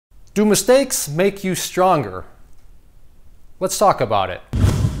Do mistakes make you stronger? Let's talk about it.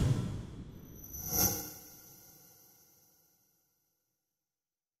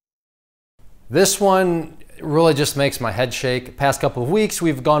 This one really just makes my head shake. Past couple of weeks,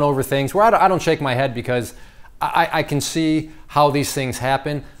 we've gone over things where I don't shake my head because I can see how these things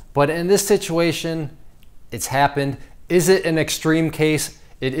happen. But in this situation, it's happened. Is it an extreme case?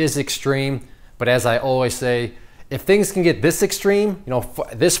 It is extreme. But as I always say, if things can get this extreme,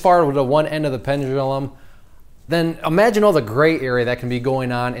 this far to one end of the pendulum, then imagine all the gray area that can be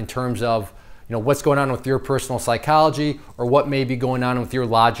going on in terms of what's going on with your personal psychology or what may be going on with your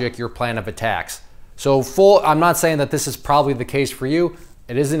logic, your plan of attacks. So I'm not saying that this is probably the case for you.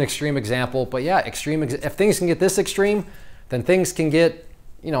 It is an extreme example, but yeah, if things can get this extreme, then things can get,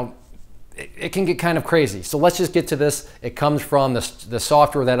 it can get kind of crazy. So let's just get to this. It comes from the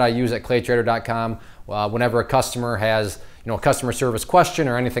software that I use at ClayTrader.com whenever a customer has, a customer service question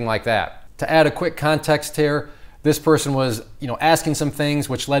or anything like that. To add a quick context here, this person was, asking some things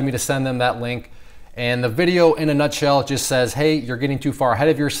which led me to send them that link. And the video in a nutshell just says, hey, you're getting too far ahead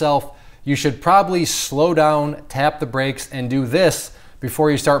of yourself. You should probably slow down, tap the brakes, and do this before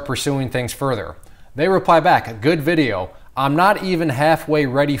you start pursuing things further. They reply back, a good video. I'm not even halfway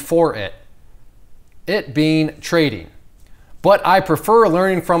ready for it. It being trading. But I prefer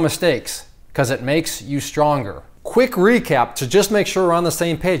learning from mistakes because it makes you stronger. Quick recap to just make sure we're on the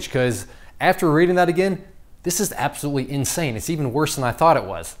same page, because after reading that again, this is absolutely insane. It's even worse than I thought it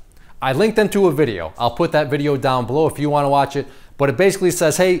was. I linked them to a video. I'll put that video down below if you want to watch it. But it basically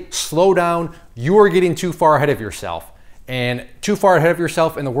says, hey, slow down. You are getting too far ahead of yourself. And too far ahead of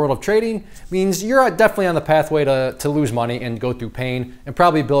yourself in the world of trading means you're definitely on the pathway to lose money and go through pain and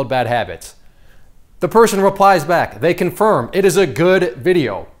probably build bad habits. The person replies back. They confirm it is a good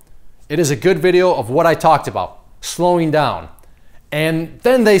video. It is a good video of what I talked about, slowing down. And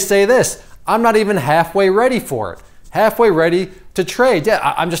then they say this, I'm not even halfway ready for it. Halfway ready to trade.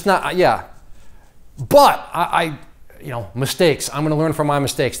 Yeah, I'm just not, yeah. But mistakes. I'm going to learn from my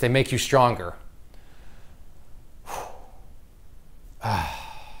mistakes. They make you stronger.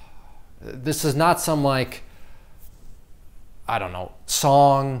 This is not some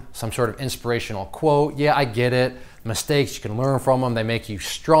song, some sort of inspirational quote. Yeah, I get it. Mistakes, you can learn from them. They make you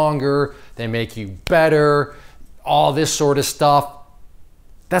stronger. They make you better. All this sort of stuff.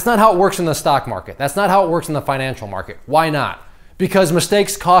 That's not how it works in the stock market. That's not how it works in the financial market. Why not? Because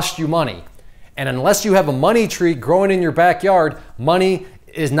mistakes cost you money. And unless you have a money tree growing in your backyard, money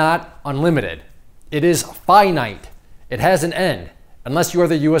is not unlimited. It is finite. It has an end. Unless you are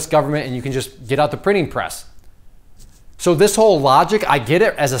the US government and you can just get out the printing press. So this whole logic, I get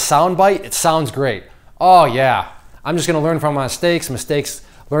it as a soundbite, it sounds great. Oh yeah, I'm just gonna learn from my mistakes,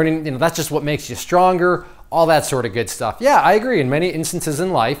 learning, that's just what makes you stronger, all that sort of good stuff. Yeah, I agree. In many instances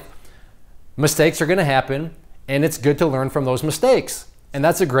in life, mistakes are gonna happen and it's good to learn from those mistakes. And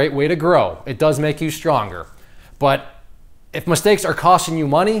that's a great way to grow. It does make you stronger. But if mistakes are costing you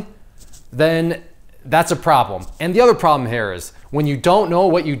money, then that's a problem. And the other problem here is when you don't know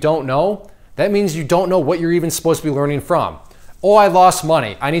what you don't know, that means you don't know what you're even supposed to be learning from. Oh, I lost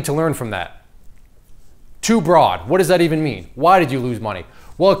money. I need to learn from that. Too broad. What does that even mean? Why did you lose money?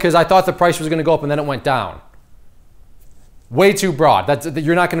 Well, because I thought the price was going to go up and then it went down. Way too broad.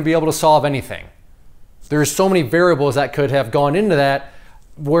 You're not going to be able to solve anything. There's so many variables that could have gone into that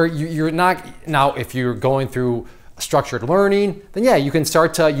where you're not. Now, if you're going through structured learning, then yeah, you can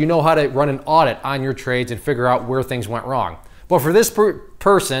start to, how to run an audit on your trades and figure out where things went wrong. But for this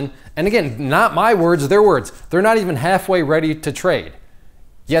person, and again, not my words, their words, they're not even halfway ready to trade.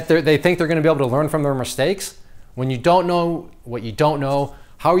 Yet they think they're going to be able to learn from their mistakes. When you don't know what you don't know,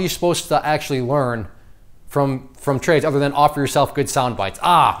 how are you supposed to actually learn from trades other than offer yourself good sound bites?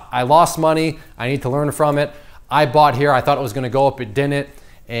 Ah, I lost money. I need to learn from it. I bought here. I thought it was going to go up. It didn't.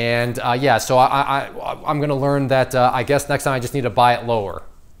 And yeah, so I'm going to learn that I guess next time I just need to buy it lower.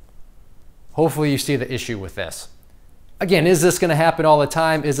 Hopefully you see the issue with this. Again, is this going to happen all the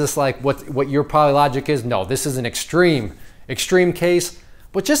time? Is this like what your probably logic is? No, this is an extreme case.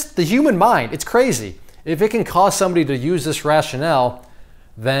 But just the human mind, it's crazy. If it can cause somebody to use this rationale,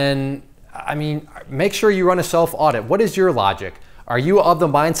 then, I mean, make sure you run a self-audit. What is your logic? Are you of the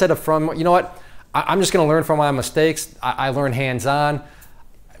mindset of I'm just going to learn from my mistakes. I learn hands-on.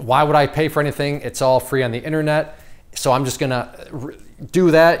 Why would I pay for anything? It's all free on the internet. So I'm just going to do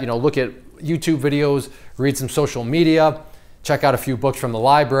that, look at YouTube videos, read some social media, check out a few books from the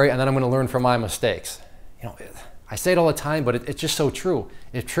library, and then I'm going to learn from my mistakes. I say it all the time, but it's just so true.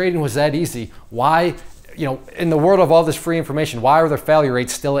 If trading was that easy, why, in the world of all this free information, why are the failure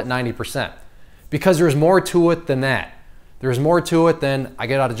rates still at 90%? Because there's more to it than that. There's more to it than I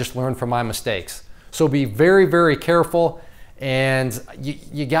get out to just learn from my mistakes. So be very, very careful, and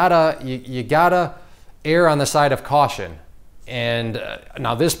you gotta err on the side of caution. And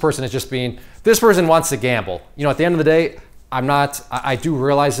now this person is this person wants to gamble. You know, at the end of the day, I do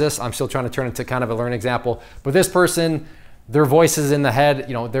realize this. I'm still trying to turn it into kind of a learning example, but this person, their voices in the head,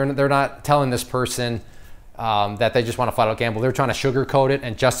 you know, they're not telling this person that they just want to flat out gamble. They're trying to sugarcoat it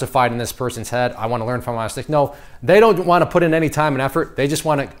and justify it in this person's head. I want to learn from my mistakes. No, they don't want to put in any time and effort. They just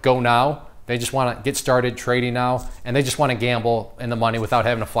want to go now. They just want to get started trading now, and they just want to gamble in the money without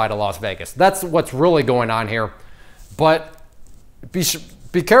having to fly to Las Vegas. That's what's really going on here. But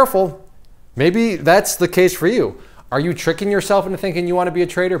be careful. Maybe that's the case for you. Are you tricking yourself into thinking you want to be a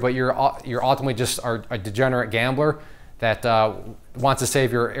trader, but you're ultimately just a degenerate gambler that wants to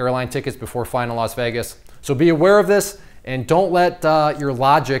save your airline tickets before flying to Las Vegas? So be aware of this, and don't let your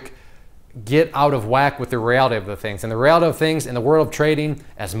logic get out of whack with the reality of the things. And the reality of things in the world of trading,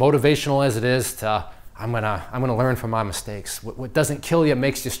 as motivational as it is to, I'm gonna learn from my mistakes. What doesn't kill you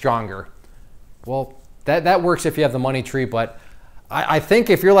makes you stronger. Well, that works if you have the money tree, but I think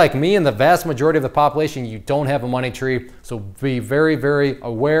if you're like me and the vast majority of the population, you don't have a money tree. So be very, very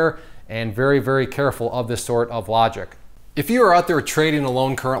aware and very, very careful of this sort of logic. If you are out there trading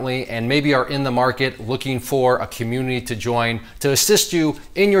alone currently and maybe are in the market looking for a community to join to assist you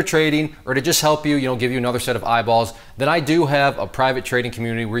in your trading or to just help you, give you another set of eyeballs, then I do have a private trading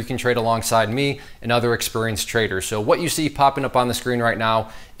community where you can trade alongside me and other experienced traders. So what you see popping up on the screen right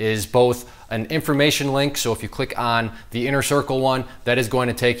now is both an information link. So if you click on the inner circle one, that is going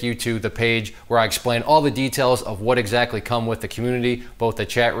to take you to the page where I explain all the details of what exactly come with the community, both the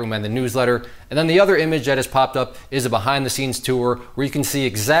chat room and the newsletter. And then the other image that has popped up is a behind the scenes tour where you can see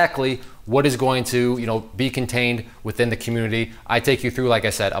exactly what is going to be contained within the community. I take you through, like I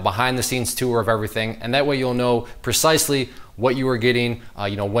said, a behind the scenes tour of everything, and that way you'll know precisely what you are getting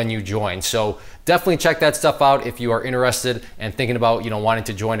when you join. So definitely check that stuff out if you are interested and thinking about wanting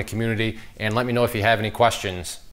to join a community, and let me know if you have any questions.